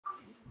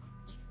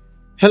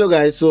Hello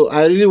guys, so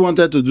I really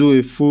wanted to do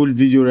a full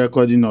video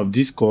recording of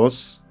this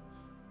course,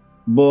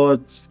 but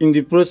in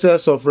the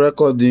process of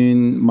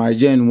recording my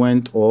gen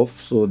went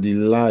off, so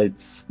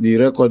the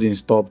recording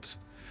stopped.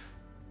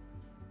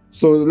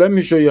 So let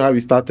me show you how we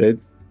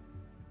started.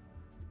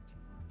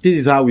 This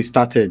is how we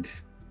started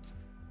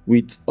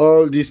with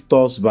all these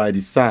stuffs by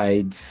the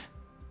side,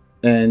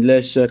 and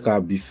let's check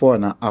our before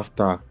and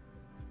after.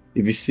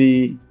 If you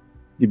see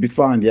the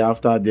before and the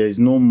after, there is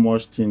no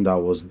much thing that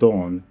was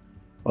done,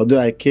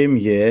 although I came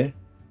here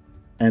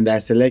and I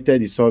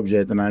selected the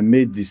subject and I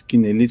made the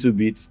skin a little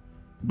bit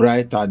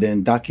brighter,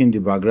 then darkened the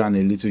background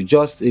a little,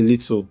 just a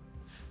little.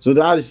 So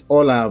that is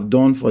all I have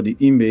done for the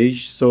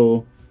image.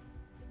 So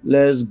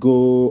let's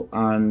go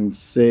and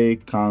say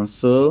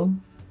cancel.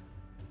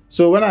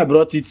 So when I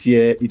brought it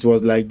here, it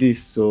was like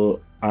this. So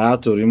I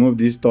had to remove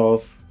this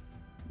stuff,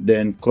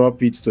 then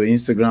crop it to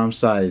Instagram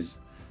size.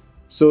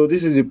 So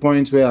this is the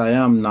point where I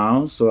am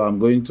now. So I'm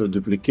going to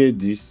duplicate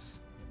this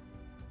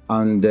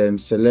and then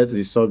select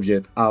the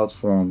subject out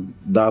from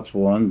that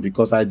one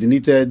because I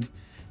deleted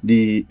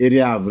the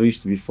area I've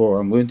reached before.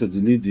 I'm going to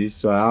delete this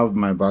so I have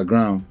my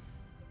background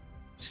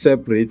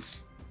separate.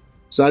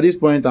 So at this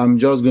point, I'm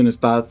just going to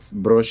start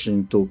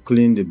brushing to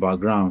clean the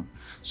background.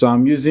 So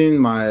I'm using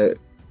my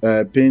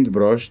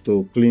paintbrush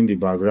to clean the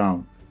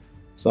background.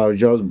 So I'll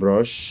just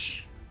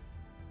brush.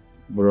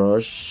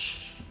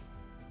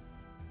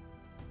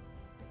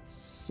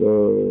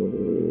 So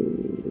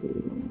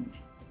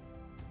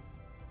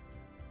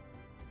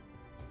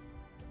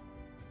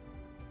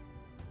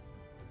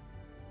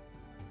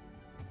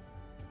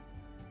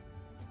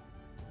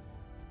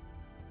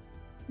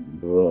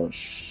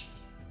brush.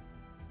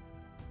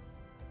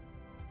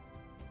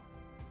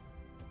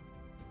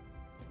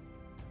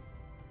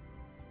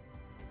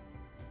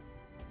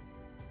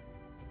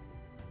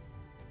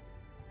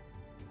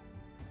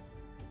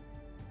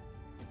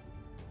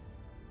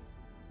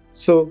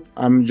 So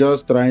I'm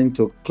just trying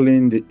to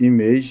clean the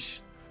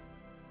image.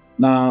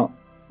 Now,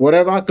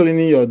 whatever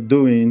cleaning you're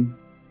doing,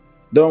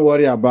 don't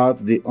worry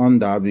about the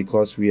under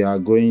because we are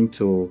going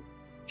to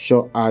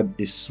add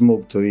a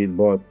smoke to it,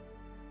 but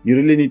you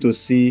really need to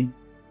see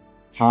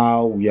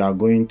how we are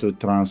going to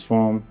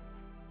transform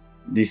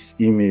this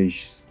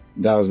image.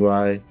 That's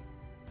why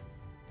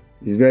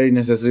it's very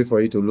necessary for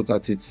you to look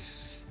at it.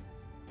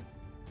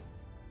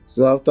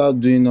 So after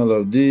doing all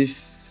of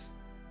this,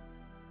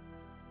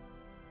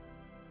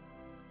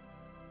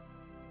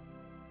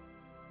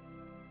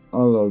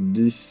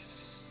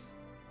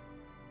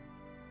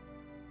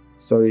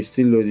 sorry,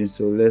 still loading,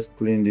 so let's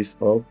clean this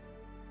up.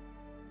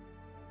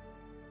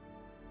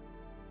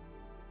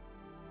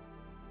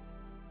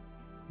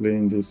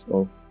 Clean this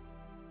up.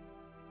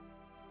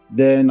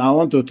 Then I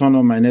want to turn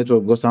on my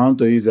network because I want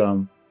to use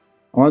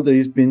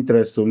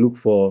Pinterest to look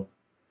for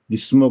the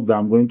smoke that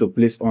I'm going to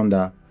place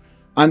under.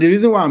 And the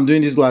reason why I'm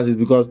doing this class is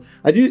because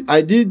I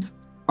did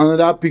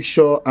another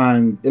picture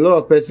and a lot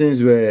of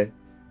persons were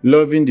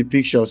loving the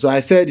picture. So I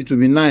said it would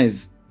be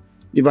nice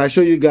if I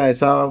show you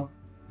guys how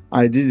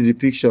I did the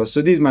picture.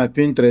 So this is my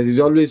Pinterest. It's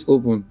always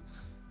open.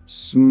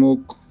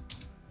 Smoke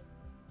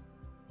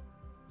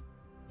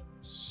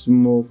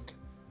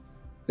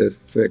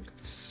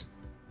effects.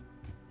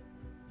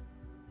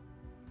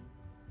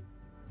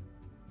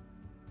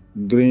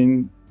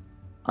 Green.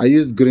 I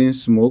used green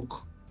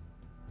smoke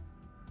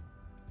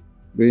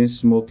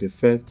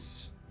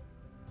effects.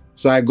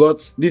 So I got,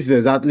 this is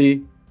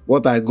exactly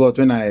what I got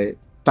when I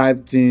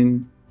typed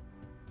in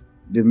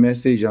the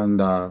message on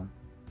the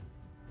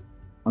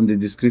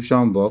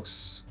description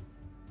box.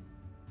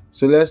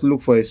 So let's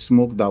look for a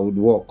smoke that would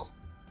work.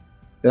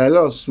 There are a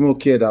lot of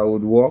smoke here that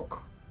would work.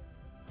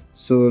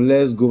 So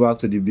let's go back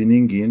to the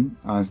beginning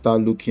and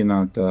start looking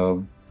at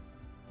a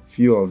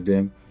few of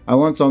them. I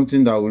want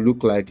something that will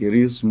look like a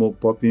real smoke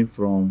popping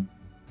from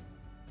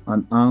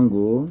an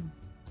angle.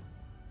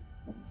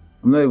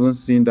 I'm not even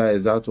seeing that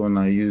exact one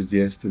I used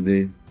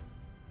yesterday,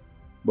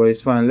 but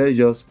it's fine. Let's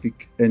just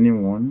pick any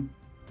one.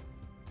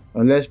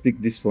 And let's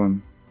pick this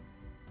one.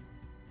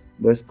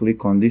 Let's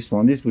click on this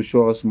one. This will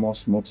show us more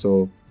smoke,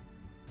 so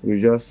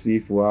we'll just see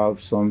if we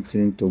have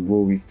something to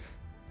go with.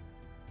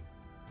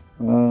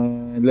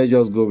 Let's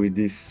just go with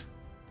this.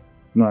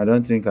 No, I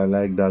don't think I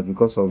like that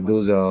because of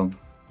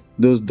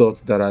those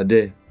dots that are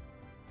there.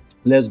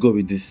 Let's go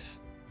with this.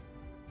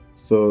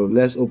 So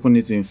let's open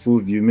it in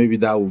full view. Maybe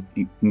that will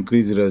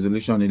increase the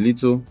resolution a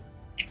little.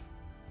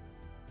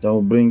 Then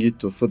we'll bring it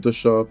to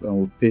Photoshop and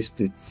we'll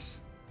paste it.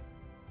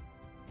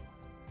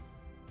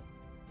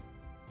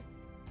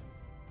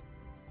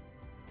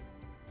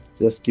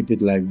 Just keep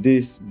it like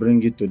this,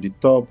 bring it to the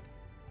top,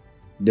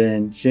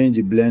 then change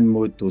the blend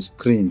mode to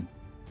screen.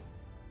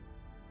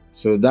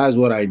 So that's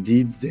what I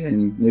did.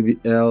 Then maybe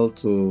L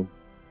to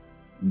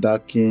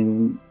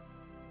darken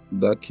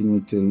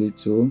it a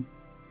little.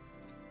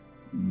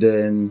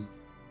 Then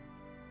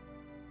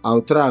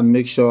I'll try and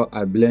make sure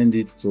I blend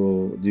it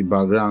to the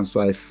background, so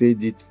I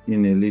fade it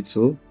in a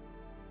little,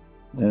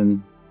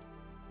 and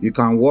you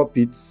can warp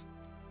it.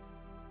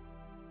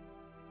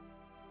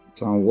 You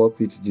can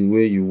warp it the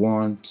way you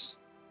want.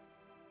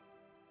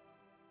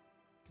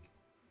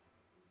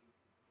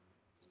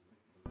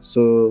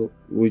 So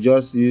we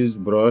just use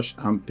brush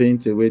and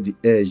paint away the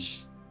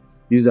edge.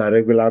 Use a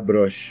regular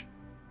brush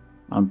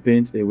and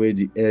paint away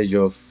the edge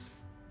of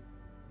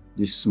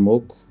the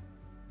smoke.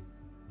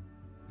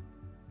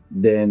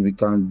 Then we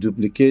can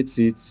duplicate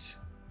it,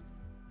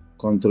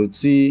 Ctrl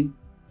T,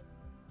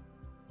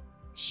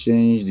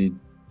 change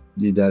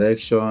the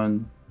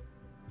direction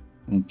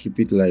and keep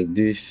it like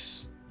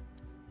this.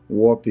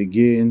 Warp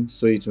again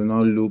so it will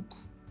not look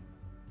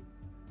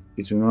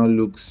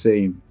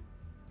same.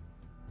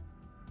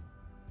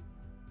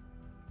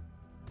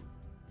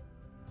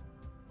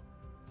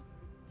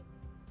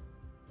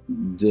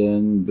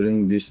 Then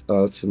bring this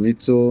out a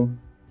little.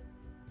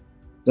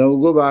 Then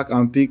we'll go back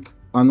and pick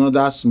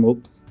another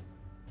smoke.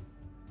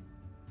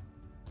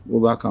 Go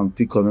back and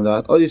pick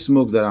another. All the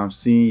smoke that I'm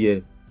seeing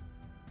here,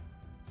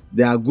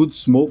 they are good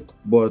smoke,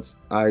 but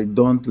I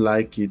don't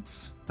like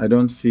it. I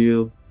don't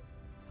feel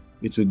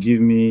it will give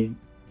me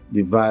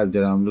the vibe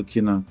that I'm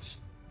looking at.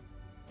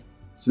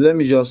 So let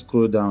me just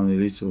scroll down a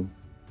little.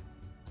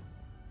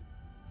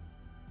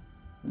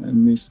 Let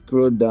me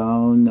scroll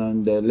down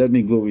and let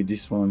me go with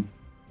this one.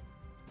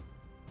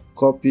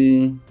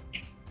 Copy,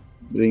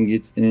 bring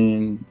it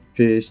in,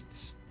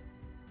 paste,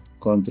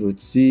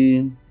 Ctrl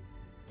T.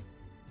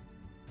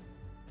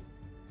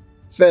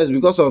 First,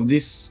 because of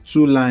these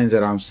two lines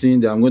that I'm seeing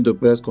there, I'm going to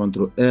press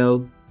Ctrl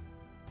L,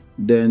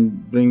 then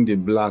bring the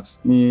blacks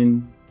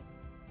in,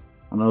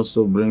 and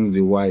also bring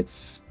the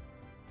whites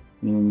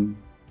in.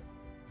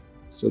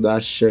 So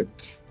that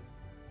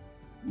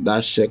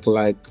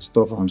check-like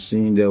stuff I'm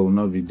seeing there will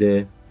not be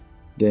there.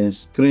 Then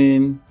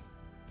screen,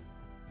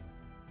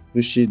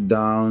 push it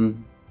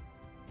down,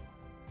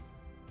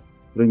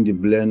 bring the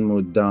blend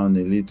mode down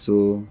a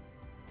little,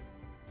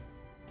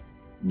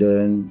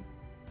 then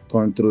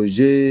Ctrl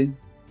J,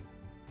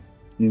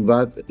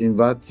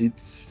 invert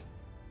it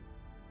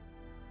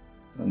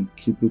and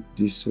keep it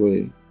this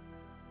way.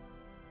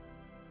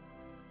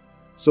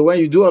 So when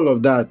you do all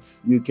of that,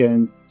 you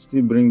can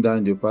still bring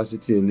down the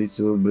opacity a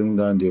little, bring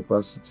down the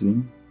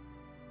opacity.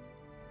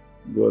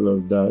 Do all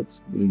of that,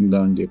 bring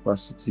down the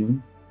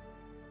opacity.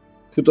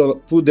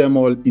 Put them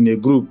all in a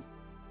group.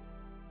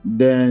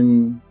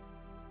 Then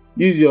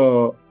use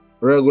your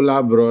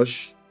regular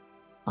brush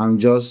and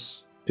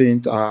just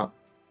paint out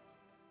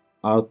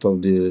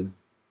of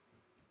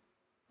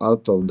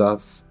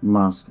that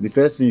mask. The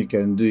first thing you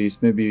can do is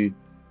maybe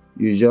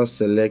you just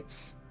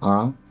select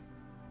R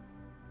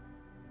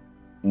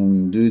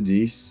and do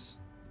this,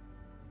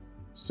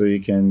 so you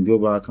can go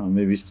back and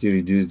maybe still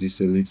reduce this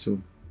a little.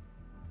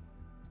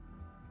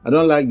 I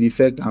don't like the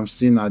effect I'm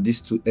seeing at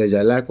these two edges.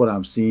 I like what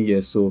I'm seeing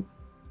here, so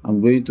I'm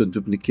going to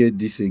duplicate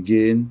this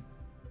again,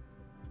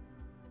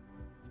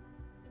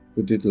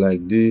 put it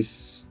like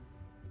this.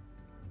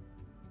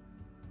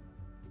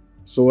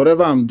 So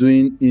whatever I'm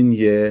doing in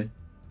here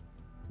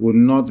will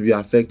not be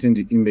affecting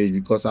the image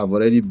because I've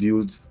already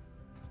built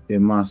a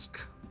mask.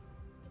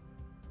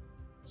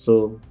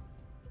 So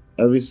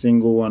every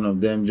single one of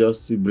them,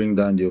 just to bring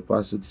down the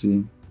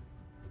opacity.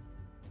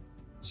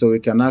 So we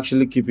can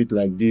actually keep it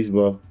like this,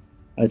 but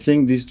I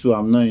think these two,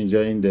 I'm not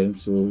enjoying them,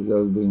 so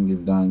just bring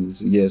it down.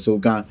 Yeah, so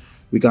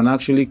we can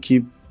actually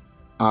keep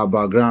our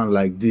background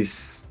like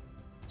this.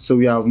 So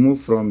we have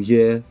moved from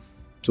here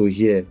to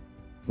here,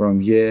 from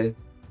here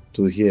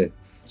to here.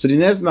 So the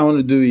next thing I want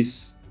to do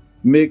is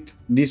make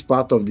this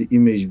part of the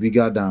image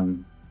bigger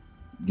than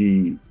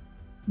the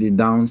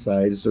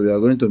downside. So we are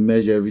going to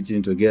merge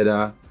everything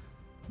together,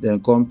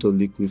 then come to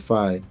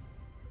liquify.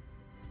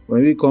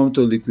 When we come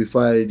to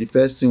liquify, the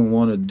first thing we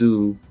want to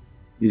do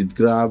is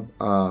grab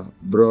a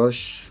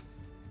brush.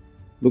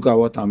 Look at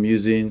what I'm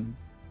using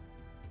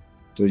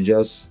to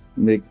just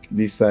make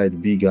this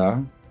side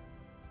bigger.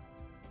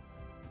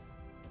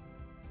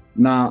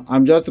 Now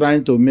I'm just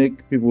trying to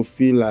make people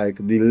feel like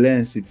the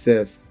lens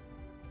itself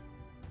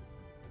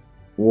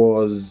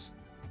was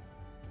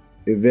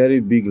a very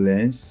big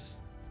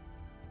lens.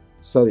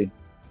 Sorry,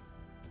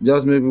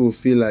 just make people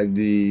feel like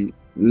the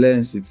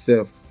lens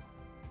itself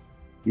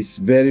is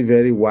very,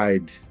 very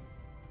wide.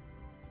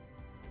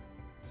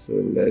 So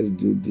let's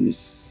do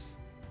this.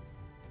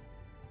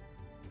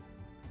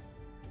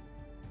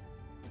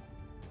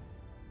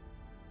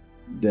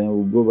 Then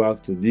we'll go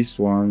back to this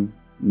one,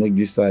 make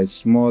this side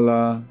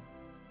smaller.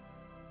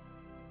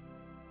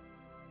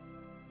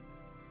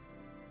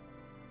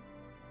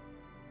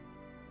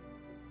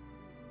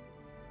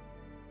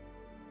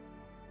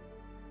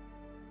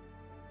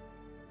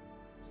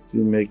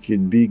 Still make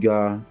it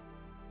bigger.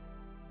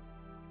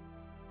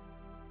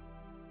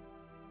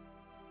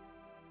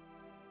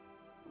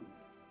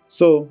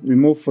 So we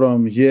move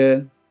from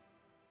here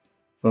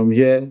to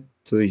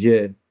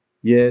here,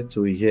 here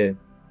to here,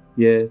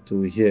 here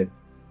to here.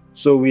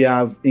 So we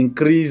have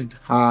increased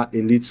her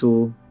a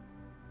little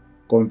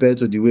compared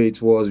to the way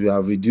it was. We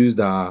have reduced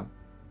our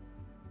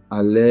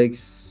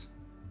legs.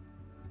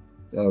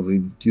 We have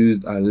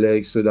reduced our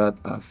legs so that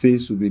our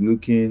face will be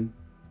looking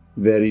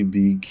very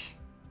big.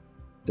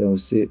 Then we'll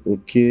say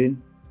okay.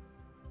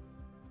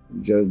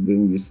 Just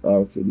bring this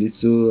out a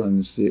little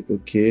and say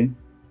okay.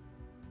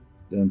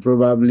 then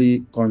probably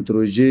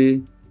Ctrl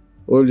J,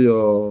 hold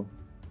your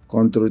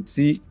Ctrl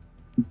T,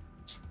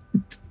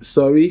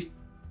 sorry,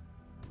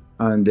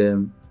 and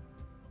then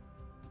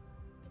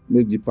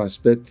make the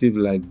perspective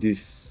like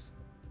this.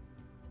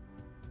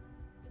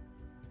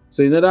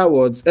 So in other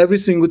words, every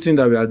single thing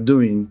that we are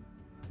doing,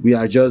 we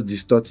are just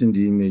distorting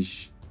the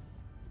image.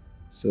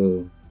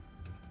 So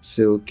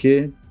say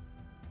okay,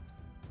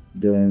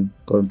 then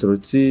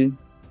Ctrl T,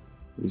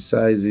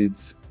 resize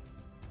it.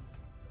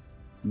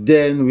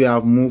 Then we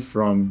have moved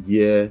from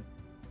here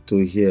to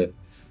here.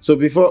 So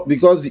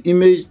because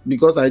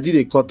I did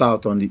a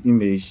cutout on the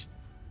image,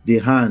 the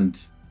hand,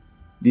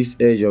 this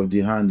edge of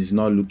the hand is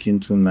not looking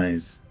too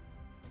nice.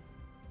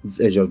 This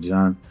edge of the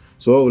hand.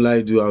 So what will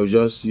I do? I'll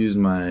just use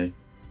my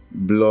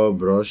blur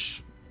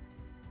brush,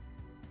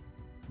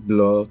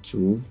 blur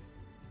tool,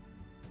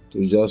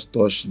 to just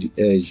touch the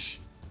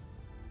edge.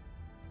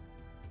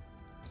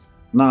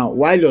 Now,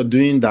 while you're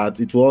doing that,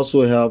 it will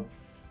also help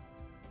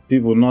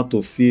people not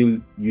to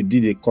feel you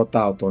did a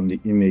cutout on the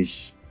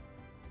image,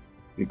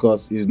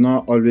 because it's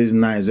not always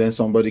nice when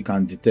somebody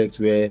can detect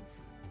where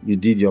you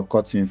did your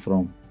cutting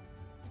from.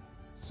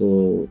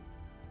 So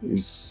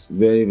it's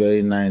very,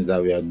 very nice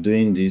that we are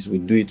doing this. We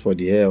do it for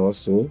the hair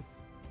also,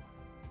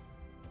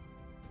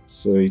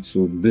 so it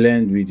will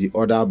blend with the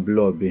other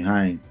blur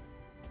behind.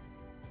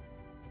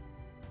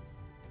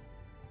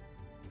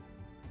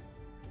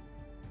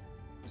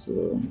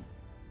 So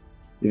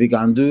if you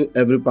can do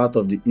every part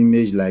of the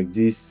image like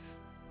this,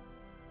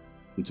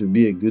 it will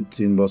be a good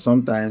thing. But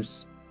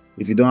sometimes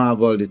if you don't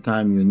have all the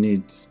time you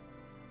need,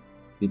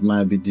 it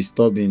might be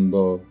disturbing.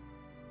 But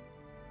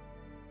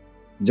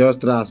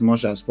just try as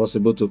much as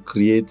possible to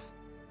create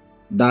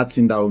that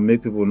thing that will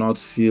make people not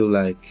feel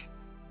like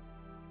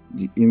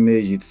the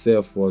image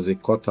itself was a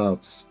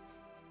cutout.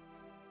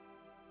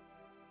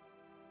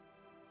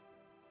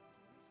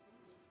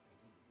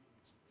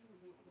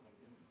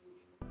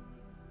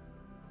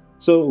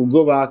 So we'll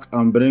go back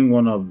and bring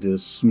one of the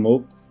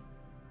smoke.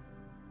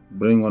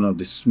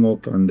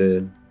 And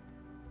then,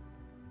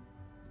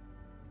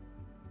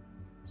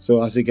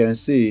 so as you can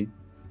see,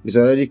 it's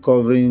already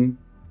covering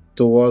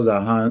towards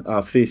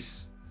our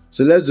face.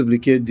 So let's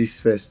duplicate this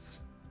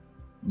first.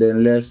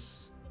 Then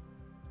let's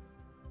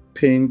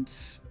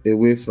paint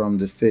away from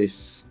the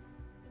face.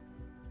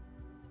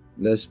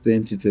 Let's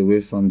paint it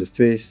away from the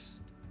face.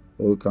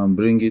 So we can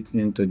bring it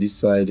into this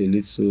side a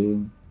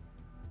little.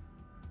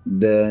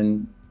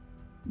 Then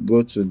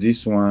go to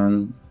this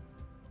one,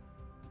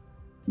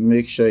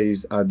 make sure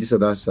it's at this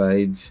other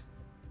side,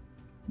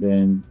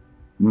 then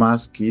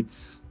mask it,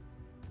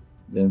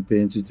 then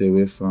paint it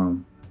away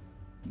from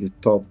the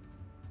top.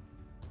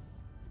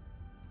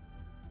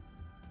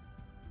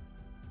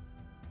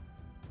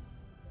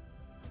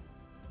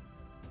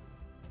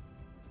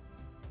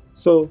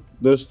 So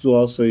those two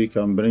also, you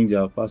can bring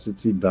the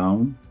opacity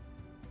down.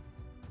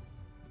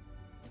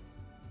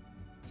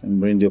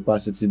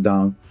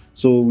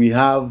 So we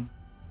have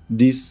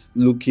this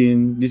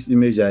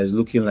image that is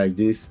looking like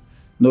this.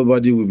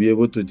 Nobody will be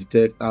able to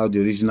detect how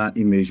the original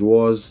image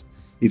was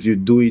if you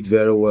do it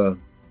very well.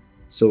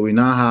 So we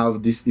now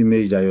have this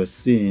image that you're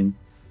seeing.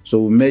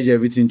 So we'll merge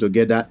everything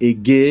together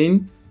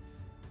again.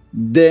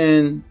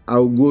 Then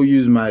I'll go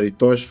use my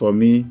retouch for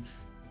me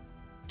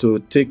to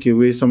take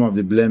away some of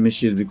the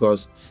blemishes,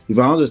 because if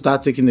I want to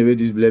start taking away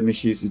these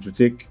blemishes, it will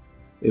take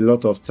a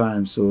lot of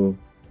time. So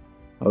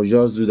I'll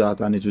just do that,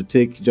 and it will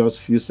take just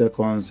a few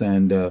seconds,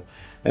 and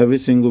every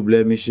single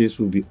blemishes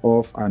will be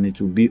off, and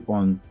it will be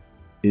on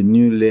a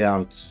new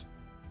layout.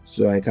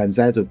 So I can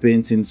decide to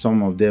paint in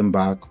some of them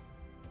back,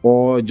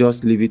 or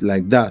just leave it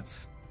like that.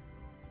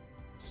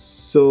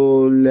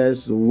 So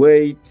let's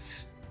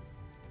wait.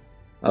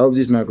 I hope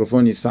this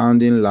microphone is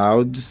sounding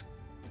loud.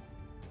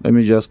 Let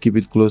me just keep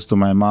it close to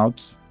my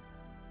mouth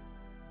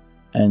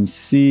and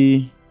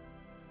see.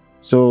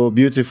 So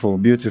beautiful,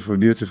 beautiful,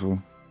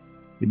 beautiful.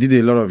 You did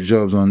a lot of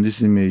jobs on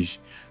this image.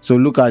 So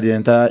look at the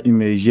entire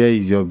image. Here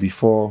is your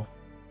before,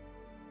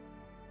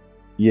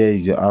 here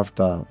is your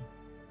after.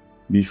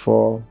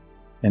 Before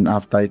and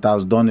after. It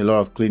has done a lot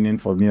of cleaning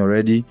for me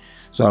already.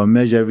 So I'll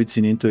merge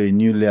everything into a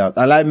new layout.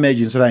 I like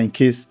merging so that in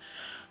case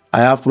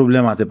I have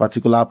problem at a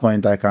particular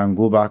point, I can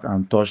go back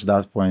and touch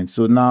that point.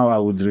 So now I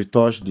would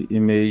retouch the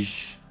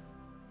image.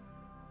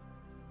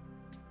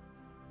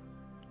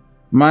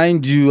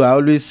 Mind you, I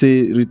always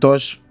say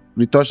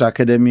Retouch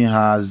Academy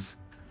has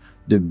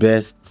the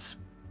best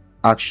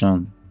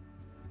action.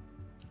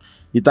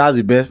 It has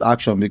the best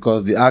action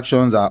because the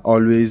actions are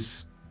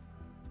always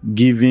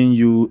giving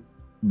you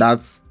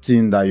that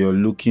thing that you're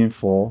looking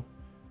for.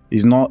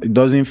 It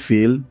doesn't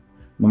fail,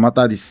 no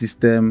matter the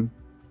system,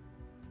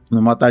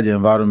 no matter the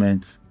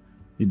environment,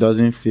 it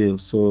doesn't fail.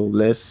 So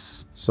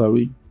let's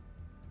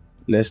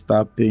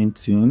start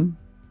painting.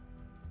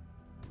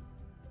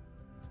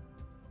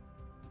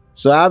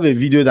 So I have a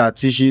video that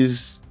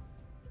teaches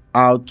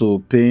how to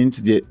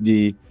paint,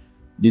 the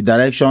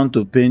direction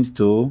to paint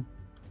to,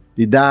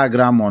 the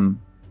diagram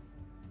on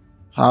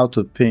how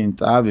to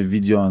paint. I have a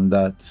video on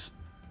that.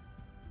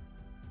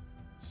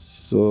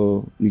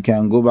 So you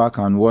can go back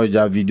and watch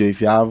that video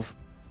if you have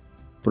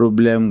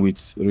problem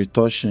with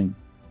retouching.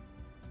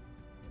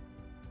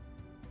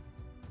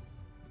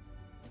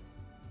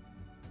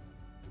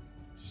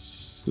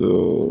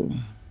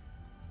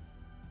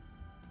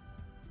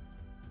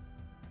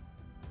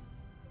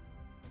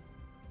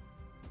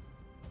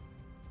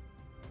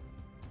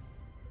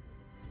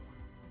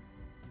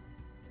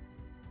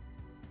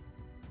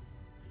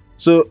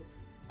 So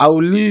I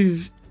will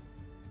leave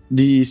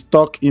the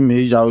stock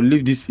image. I will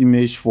leave this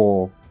image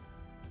for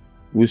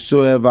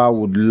whosoever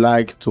would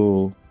like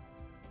to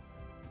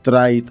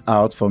try it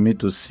out for me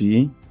to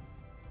see.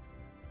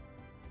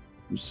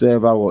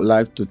 Whosoever would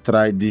like to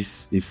try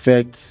this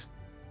effect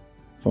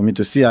for me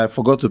to see. I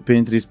forgot to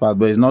paint this part,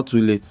 but it's not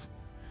too late.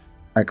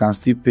 I can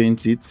still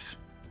paint it.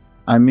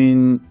 I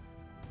mean,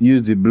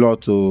 use the blur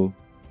to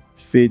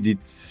fade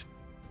it.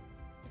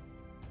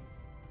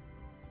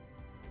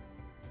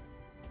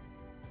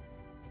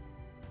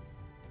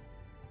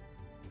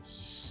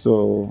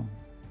 So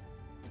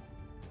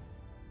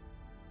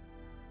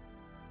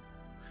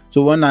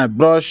when I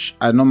brush,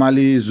 I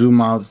normally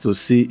zoom out to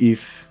see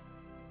if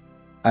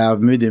I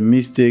have made a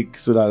mistake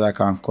so that I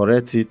can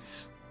correct it,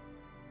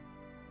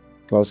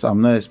 because I'm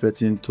not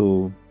expecting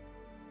to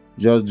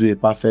just do a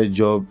perfect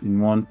job in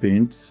one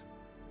paint.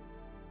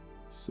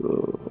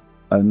 So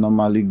I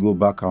normally go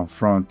back and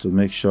front to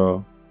make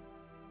sure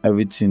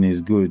everything is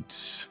good.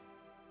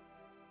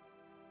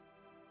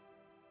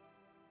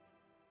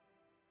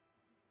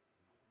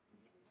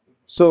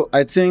 So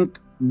I think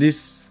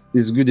this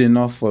is good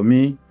enough for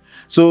me.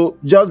 So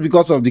just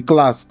because of the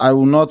class, I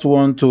will not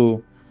want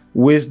to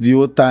waste the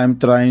whole time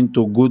trying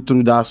to go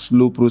through that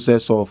slow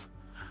process of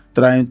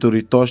trying to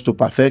retouch to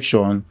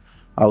perfection.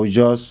 I will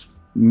just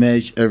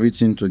merge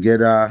everything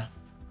together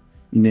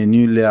in a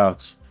new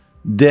layout.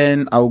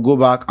 Then I will go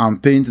back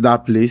and paint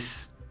that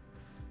place,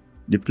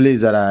 the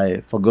place that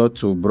I forgot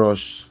to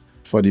brush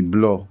for the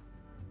blur.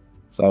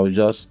 So I will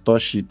just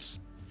touch it.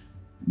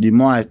 The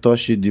more I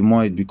touch it, the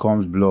more it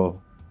becomes blur.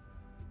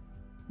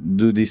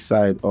 Do this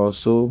side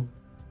also,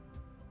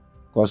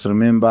 because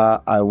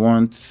remember, I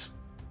want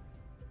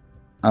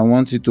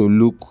it to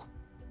look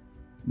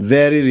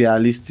very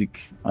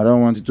realistic. I don't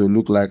want it to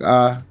look like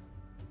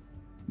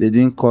they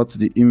didn't cut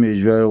the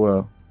image very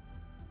well.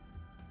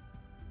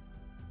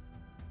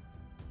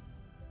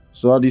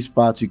 So all this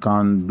part you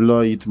can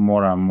blur it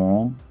more and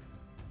more.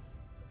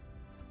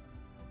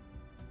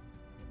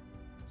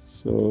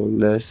 So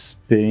let's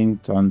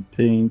paint and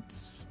paint.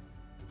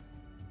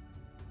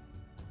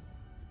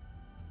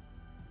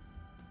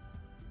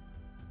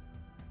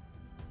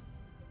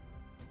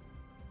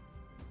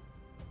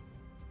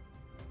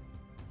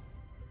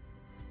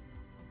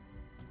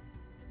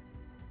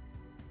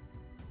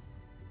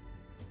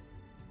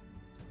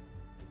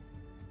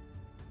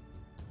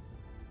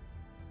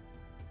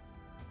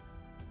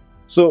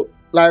 So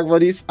like for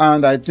this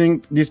hand, I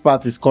think this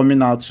part is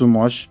coming out too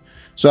much.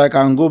 So I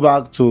can go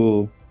back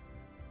to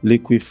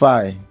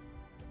liquify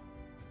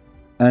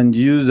and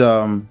use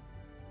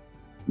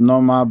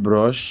normal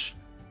brush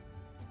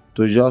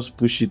to just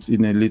push it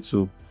in a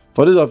little.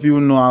 For those of you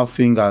who know how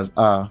fingers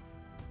are,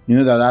 you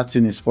know that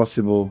thing is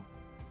possible.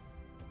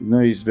 You know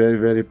it's very,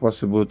 very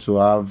possible to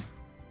have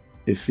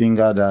a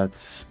finger that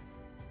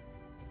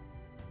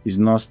is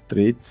not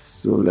straight.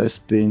 So let's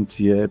paint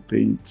here,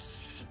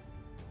 paint.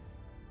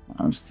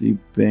 I'm still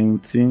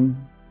painting.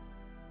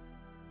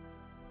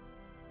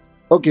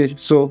 Okay,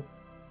 so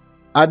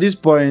at this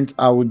point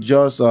I would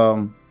just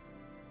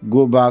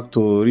go back to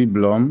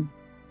Reblum,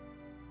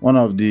 one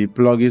of the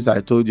plugins I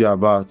told you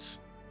about.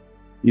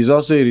 It's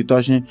also a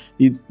retouching.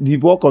 The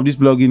work of this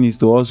plugin is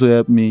to also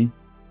help me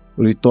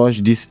retouch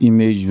this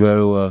image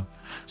very well.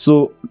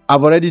 So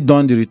I've already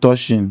done the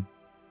retouching.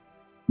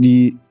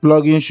 The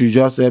plugin should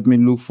just help me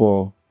look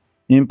for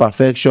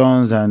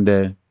imperfections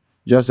and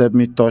just help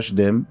me touch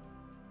them.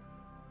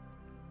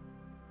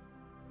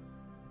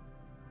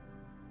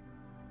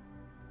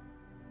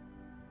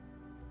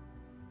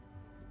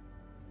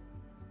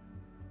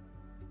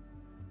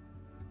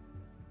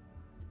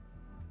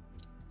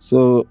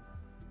 So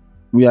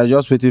we are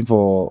just waiting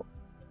for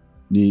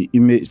the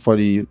image, for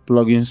the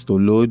plugins to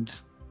load.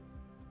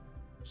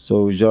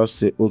 So we just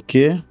say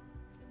okay.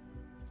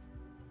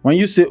 When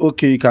you say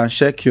okay, you can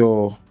check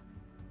your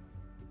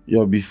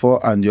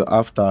before and your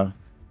after.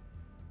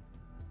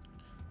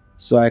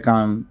 So I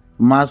can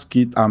mask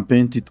it and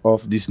paint it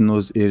off this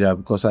nose area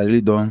because I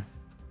really don't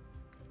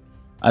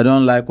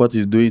like what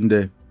it's doing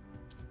there.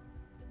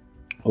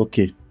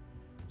 Okay,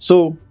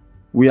 so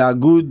we are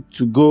good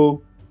to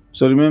go.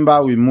 So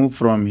remember, we move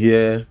from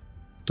here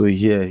to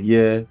here,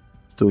 here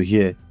to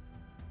here.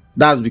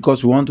 That's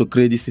because we want to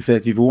create this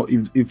effect.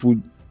 If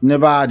we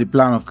never had the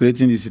plan of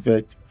creating this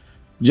effect,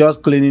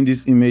 just cleaning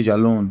this image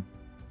alone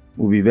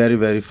will be very,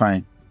 very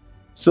fine.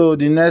 So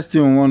the next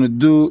thing we want to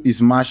do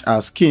is match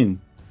our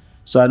skin.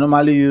 So I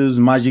normally use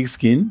magic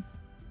skin.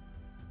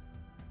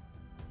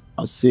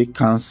 I'll say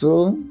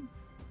cancel.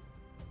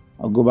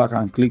 I'll go back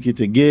and click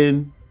it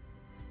again.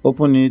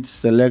 Open it,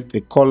 select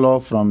a color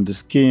from the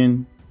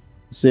skin.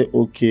 say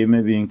okay,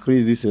 maybe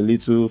increase this a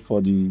little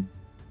for the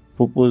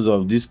purpose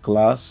of this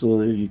class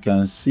so you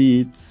can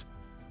see it.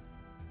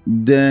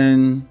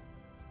 Then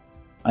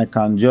I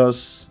can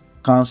just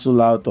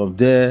cancel out of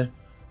there,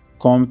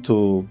 come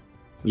to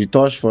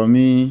retouch for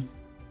me,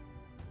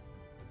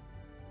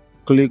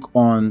 click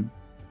on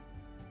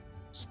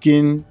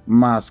skin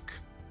mask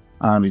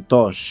and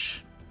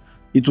retouch.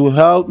 It will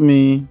help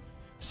me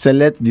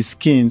select the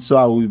skin, so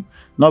I will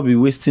not be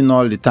wasting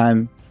all the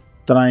time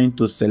trying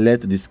to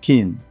select the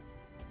skin.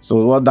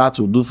 So what that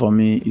will do for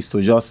me is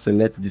to just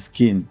select the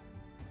skin.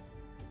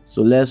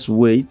 So let's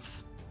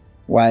wait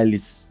while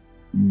it's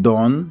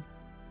done.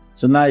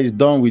 So now it's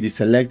done with the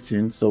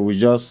selecting, so we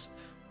just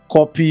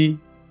copy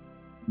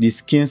the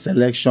skin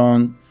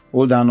selection,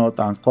 hold down Alt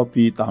and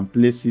copy it and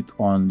place it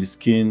on the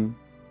skin.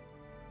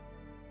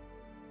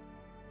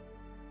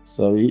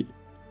 Sorry.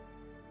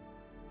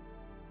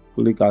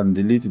 Click and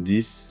delete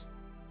this,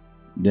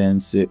 then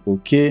say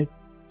okay.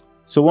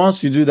 So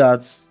once you do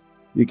that,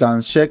 you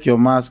can check your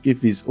mask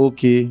if it's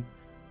okay.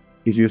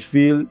 If you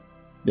feel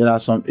there are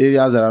some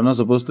areas that are not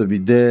supposed to be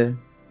there,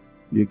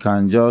 you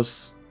can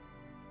just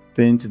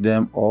paint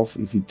them off.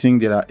 If you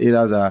think there are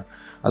areas that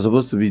are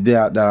supposed to be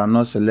there that are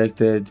not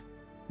selected,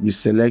 you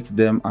select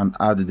them and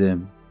add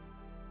them.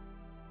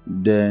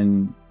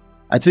 Then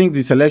I think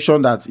the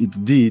selection that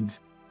it did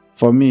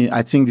for me,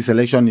 I think the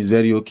selection is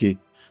very okay.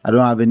 I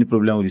don't have any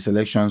problem with the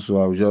selection,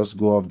 so I'll just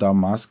go off that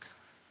mask.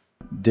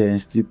 Then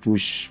still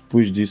push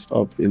this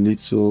up a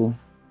little.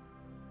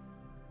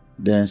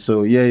 Then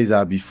so here is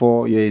our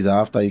before, here is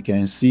our after. You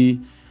can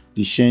see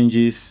the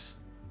changes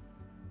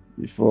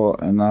before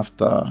and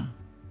after.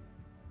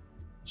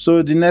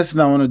 So the next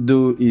thing I want to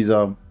do is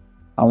I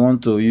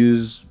want to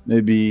use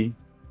maybe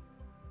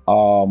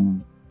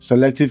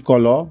selective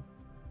color,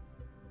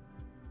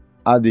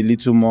 add a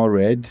little more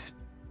red.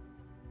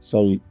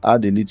 Sorry,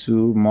 add a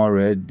little more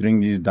red, bring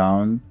this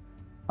down,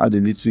 add a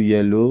little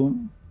yellow,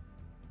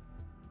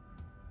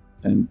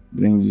 and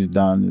bring this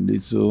down a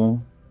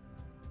little.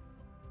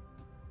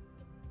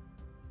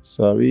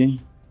 Sorry.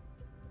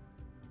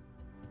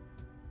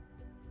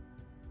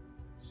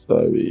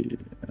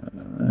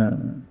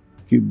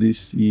 Keep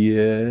this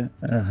here.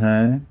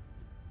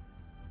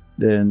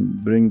 Then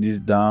bring this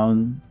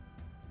down.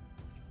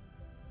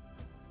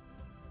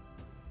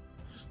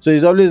 So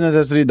it's always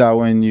necessary that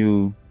when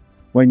you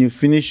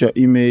finish your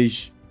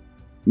image,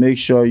 make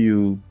sure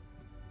you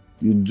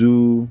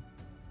do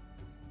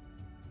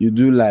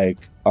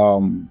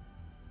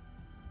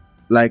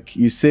like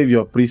you save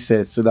your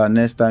preset so that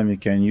next time you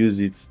can use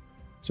it.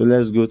 So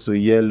let's go to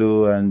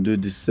yellow and do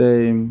the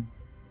same.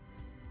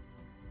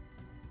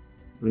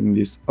 Bring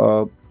this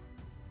up,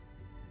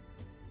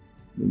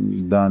 bring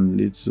this down a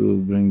little,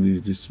 bring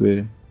this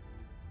way.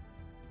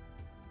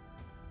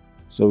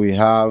 So we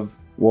have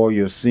what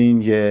you're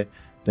seeing here.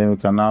 Then we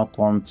can now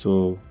come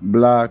to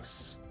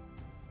blacks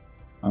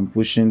and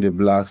pushing the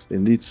blacks a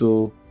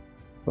little.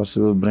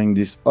 Also we'll bring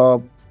this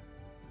up.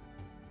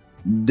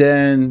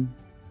 Then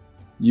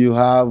you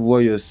have what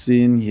you're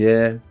seeing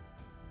here.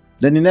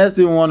 Then the next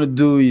thing we want to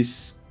do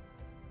is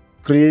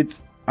create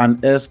an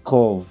S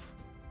curve.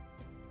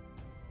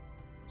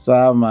 So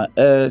I have my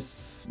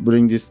S,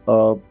 bring this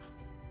up,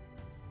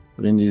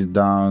 bring this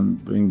down,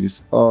 bring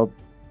this up,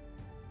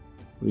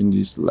 bring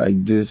this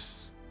like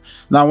this.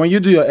 Now when you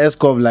do your S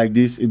curve like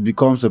this, it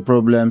becomes a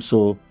problem.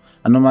 So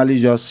I normally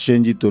just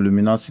change it to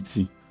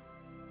luminosity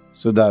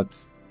so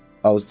that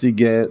I'll still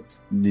get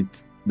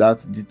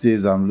that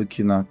details I'm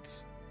looking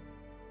at.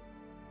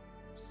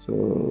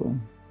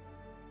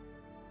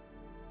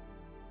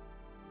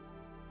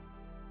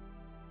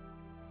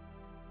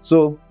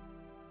 So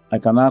I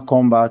can now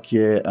come back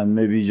here and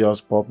maybe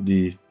just pop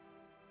the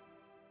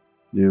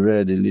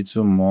red a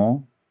little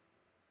more.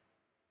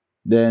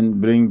 Then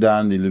bring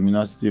down the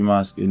luminosity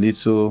mask a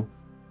little.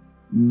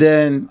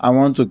 Then I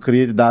want to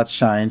create that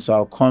shine, so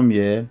I'll come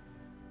here,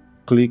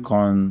 click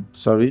on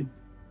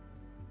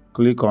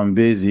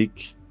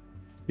basic.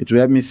 It will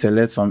help me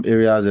select some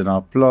areas and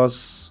I'll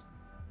plus.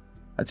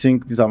 I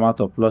think this amount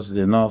of plus is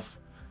enough.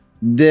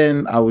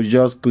 Then I will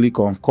just click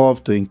on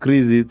curve to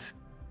increase it.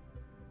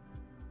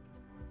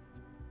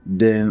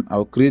 Then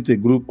I'll create a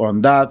group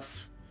on that,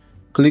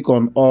 click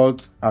on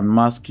Alt and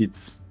mask it.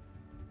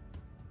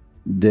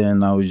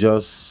 Then I'll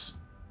just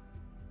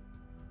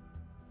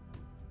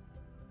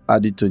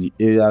add it to the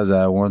areas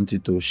I want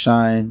it to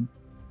shine.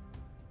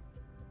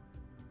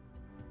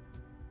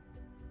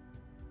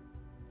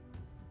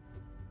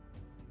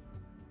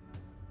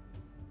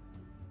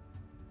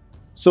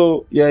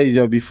 So here is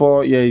your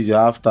before, here is your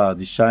after.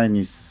 The shine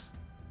is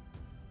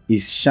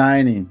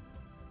shining.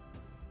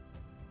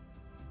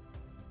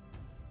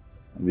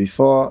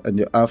 Before and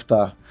the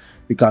after.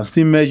 You can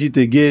still merge it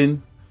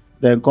again,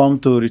 then come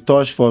to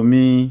retouch for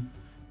me,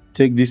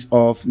 take this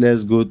off.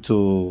 Let's go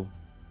to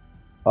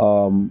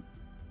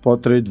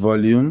portrait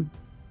volume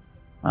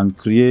and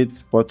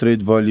create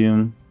portrait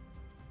volume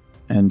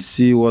and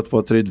see what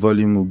portrait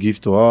volume will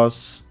give to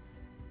us.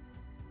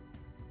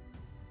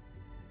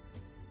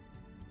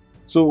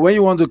 So when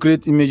you want to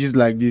create images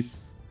like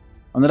this,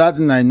 Another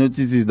thing I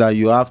noticed is that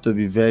you have to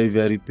be very,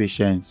 very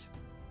patient.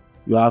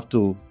 You have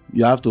to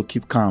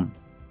keep calm.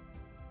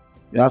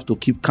 You have to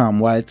keep calm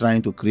while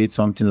trying to create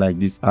something like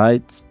this,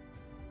 right?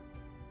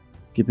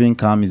 Keeping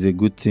calm is a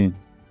good thing.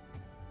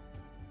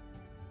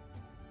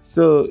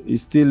 So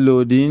it's still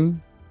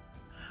loading.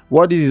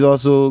 What this is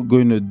also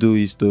going to do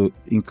is to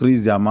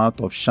increase the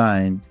amount of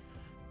shine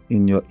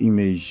in your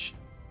image.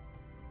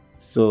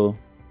 So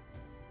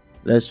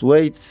let's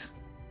wait.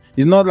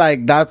 It's not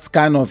like that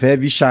kind of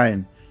heavy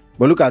shine,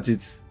 but look at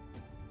it.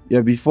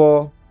 Your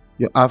before,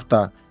 your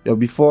after, your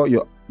before,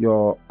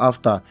 your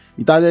after.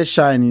 It has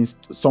shine in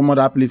some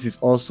other places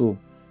also.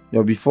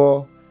 Your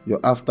before, your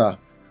after.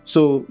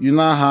 So you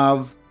now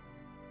have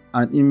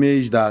an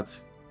image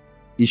that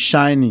is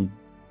shiny. You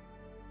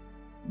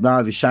now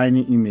have a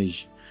shiny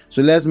image.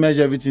 So let's merge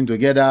everything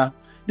together.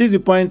 This is the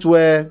point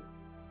where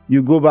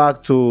you go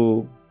back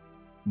to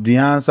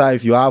DEHANCER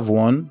if you have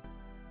one.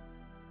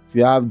 If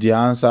you have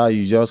DEHANCER,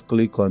 you just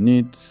click on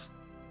it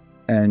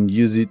and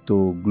use it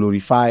to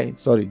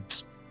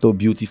to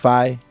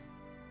beautify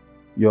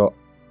your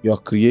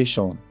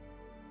creation.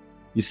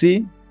 You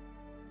see,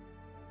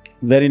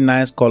 very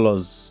nice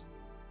colors,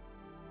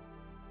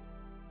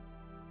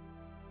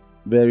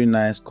 very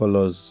nice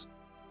colors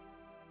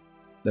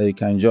that you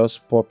can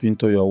just pop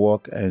into your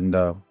work, and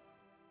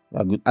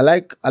good. I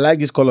like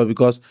this color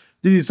because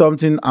this is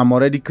something I'm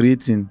already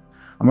creating.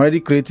 I'm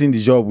already creating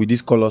the job with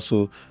this color.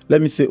 So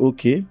let me say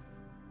okay.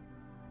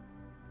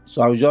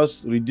 So I'll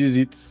just reduce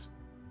it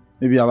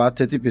maybe about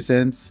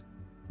 30%,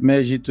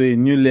 merge it to a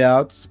new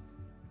layout,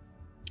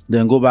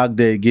 then go back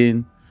there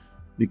again,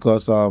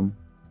 because I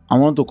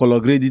want to color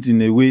grade it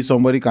in a way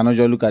somebody cannot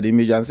just look at the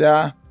image and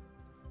say,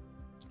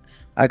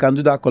 I can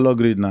do that color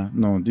grade now.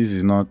 No, this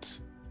is not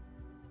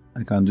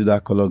I can do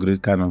that color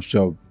grade kind of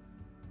job.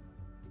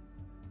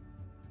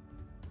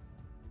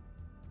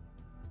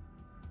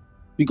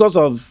 Because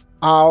of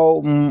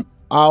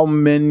how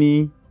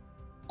many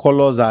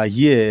colors are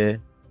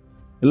here,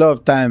 a lot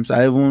of times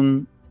I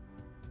don't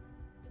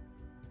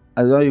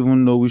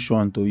even know which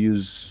one to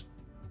use.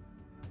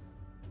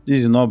 This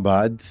is not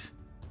bad. This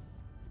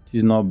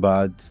is not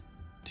bad.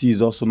 This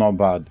is also not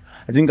bad.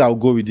 I think I'll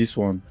go with this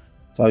one.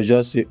 So I'll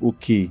just say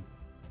okay.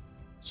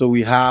 So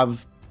we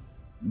have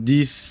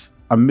this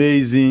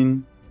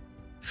amazing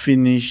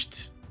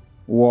finished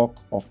work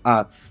of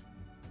art.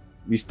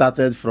 We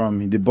started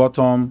from the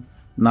bottom,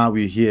 now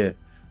we're here.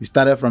 We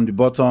started from the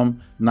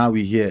bottom, now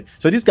we're here.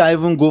 So this can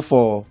even go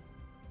for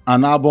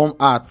an album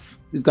art.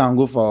 This can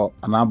go for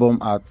an album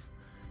art.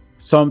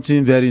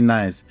 Something very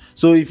nice.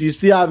 So if you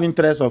still have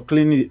interest of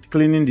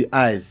cleaning the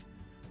eyes,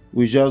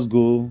 we just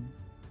go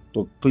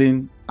to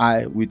clean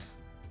eye with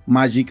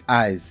magic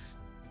eyes.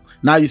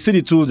 Now you see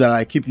the tools that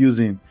I keep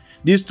using.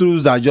 These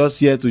tools are just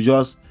here to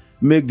just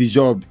make the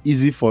job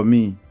easy for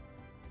me.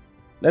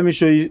 Let me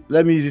show you.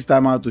 Let me use this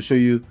time out to show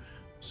you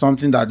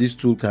something that this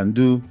tool can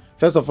do.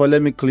 First of all,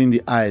 let me clean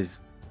the eyes.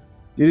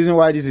 The reason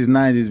why this is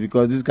nice is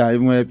because this can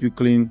even help you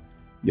clean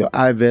your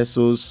eye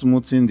vessels,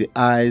 smoothing the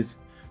eyes,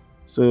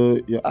 so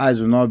your eyes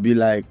will not be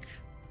like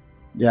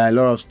there are a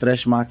lot of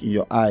stretch marks in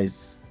your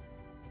eyes.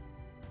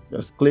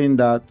 Just clean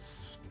that.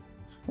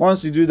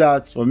 Once you do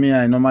that, for me,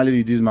 I normally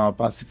reduce my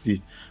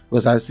opacity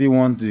because I still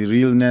want the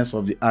realness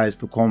of the eyes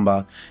to come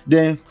back.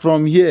 Then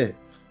from here,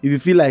 if you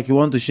feel like you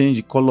want to change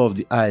the color of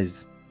the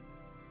eyes,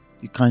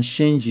 you can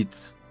change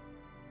it.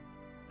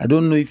 I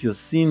don't know if you're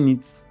seeing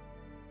it,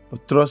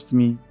 but trust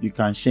me, you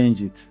can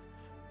change it.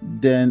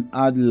 Then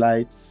add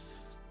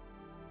lights,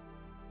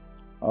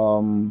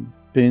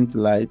 paint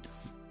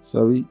lights,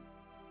 sorry.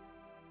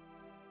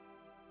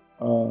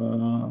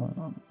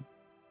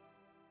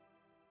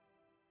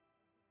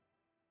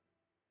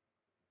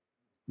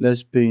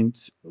 Let's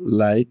paint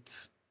light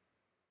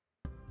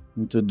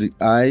into the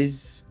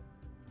eyes.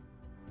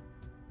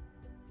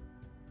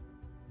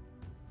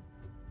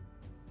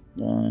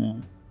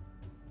 Long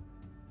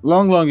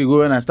ago,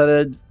 when I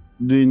started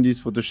doing this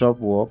Photoshop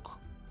work,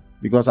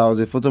 because I was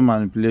a photo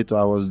manipulator,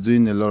 I was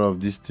doing a lot of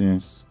these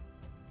things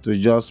to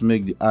just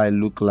make the eye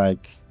look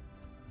like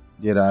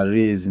there are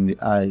rays in the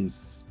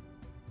eyes.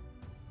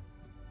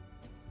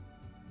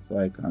 So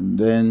I can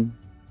then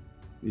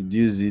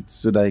reduce it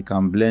so that it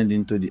can blend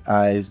into the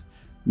eyes.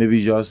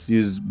 Maybe just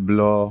use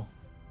blur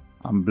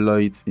and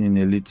blur it in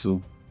a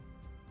little.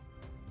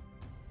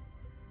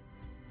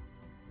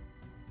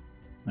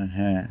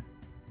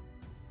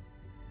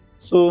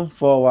 So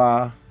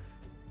for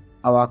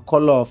our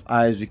color of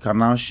eyes, we can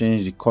now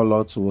change the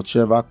color to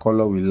whichever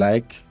color we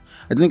like.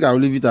 I think I'll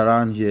leave it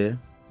around here.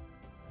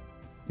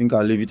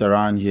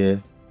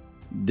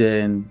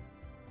 Then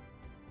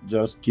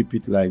just keep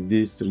it like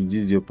this,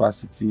 reduce the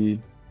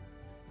opacity.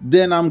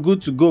 Then I'm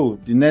good to go.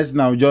 The next thing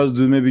I'll just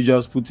do, maybe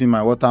just put in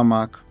my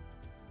watermark.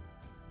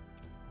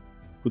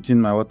 I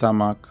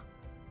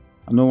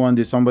know one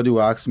day somebody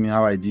will ask me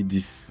how I did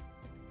this,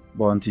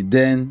 but until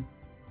then,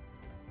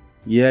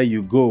 here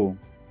you go.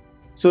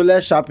 So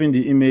let's sharpen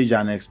the image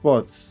and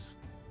export.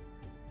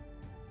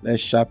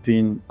 Let's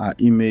sharpen our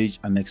image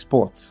and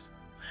export.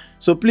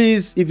 So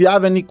please, if you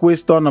have any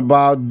question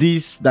about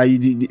this, that you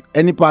did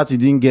any part you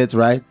didn't get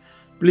right,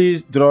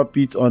 please drop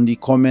it on the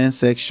comment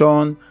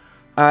section.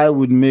 I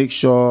would make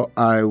sure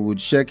I would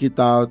check it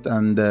out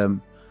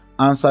and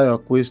answer your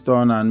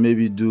question, and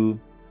maybe do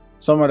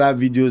some other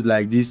videos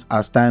like this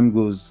as time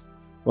goes.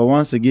 But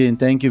once again,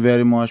 thank you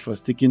very much for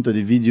sticking to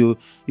the video.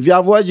 If you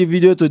have watched the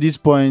video to this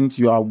point,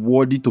 you are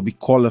worthy to be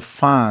called a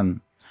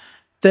fan.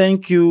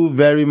 Thank you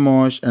very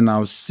much, and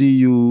I'll see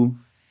you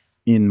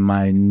in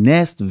my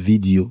next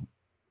video.